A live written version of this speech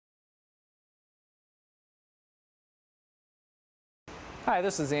Hi,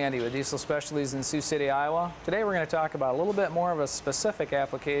 this is Andy with Diesel Specialties in Sioux City, Iowa. Today we're going to talk about a little bit more of a specific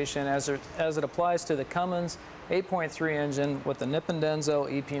application as it applies to the Cummins 8.3 engine with the Denso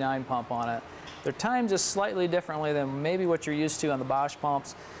EP9 pump on it. They're timed just slightly differently than maybe what you're used to on the Bosch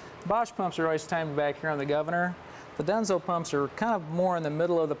pumps. The Bosch pumps are always timed back here on the governor. The Denso pumps are kind of more in the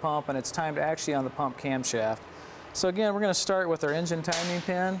middle of the pump, and it's timed actually on the pump camshaft. So again, we're going to start with our engine timing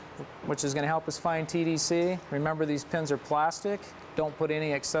pin, which is going to help us find TDC. Remember, these pins are plastic. Don't put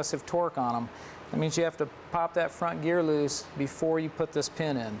any excessive torque on them. That means you have to pop that front gear loose before you put this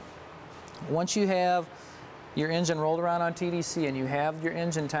pin in. Once you have your engine rolled around on TDC and you have your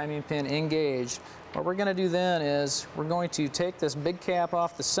engine timing pin engaged, what we're going to do then is we're going to take this big cap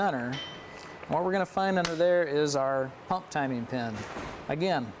off the center. What we're going to find under there is our pump timing pin.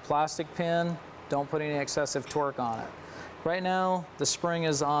 Again, plastic pin. Don't put any excessive torque on it. Right now, the spring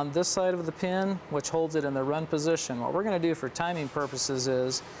is on this side of the pin, which holds it in the run position. What we're going to do for timing purposes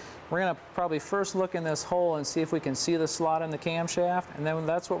is we're going to probably first look in this hole and see if we can see the slot in the camshaft, and then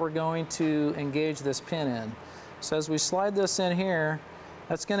that's what we're going to engage this pin in. So as we slide this in here,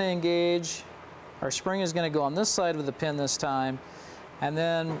 that's going to engage. Our spring is going to go on this side of the pin this time, and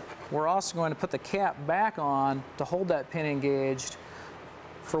then we're also going to put the cap back on to hold that pin engaged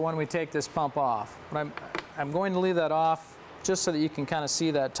for when we take this pump off. But I'm going to leave that off just so that you can kind of see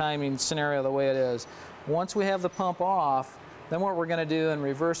that timing scenario the way it is. Once we have the pump off, then what we're going to do in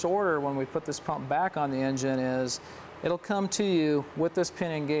reverse order when we put this pump back on the engine is it'll come to you with this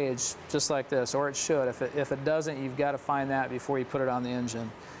pin engaged just like this, or it should. If it doesn't, you've got to find that before you put it on the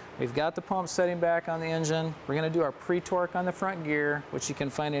engine. We've got the pump setting back on the engine. We're going to do our pre-torque on the front gear, which you can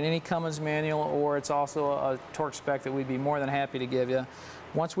find in any Cummins manual, or it's also a torque spec that we'd be more than happy to give you.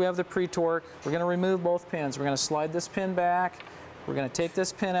 Once we have the pre-torque, we're going to remove both pins. We're going to slide this pin back. We're going to take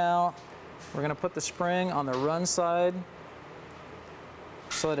this pin out. We're going to put the spring on the run side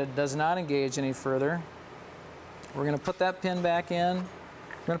so that it does not engage any further. We're going to put that pin back in.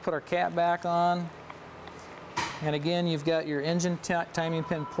 We're going to put our cap back on. And again, you've got your engine timing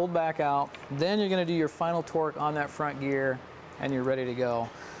pin pulled back out. Then you're going to do your final torque on that front gear, and you're ready to go.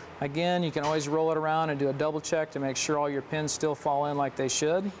 Again, you can always roll it around and do a double check to make sure all your pins still fall in like they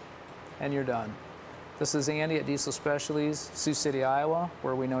should, and you're done. This is Andy at Diesel Specialties, Sioux City, Iowa,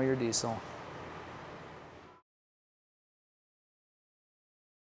 where we know your diesel.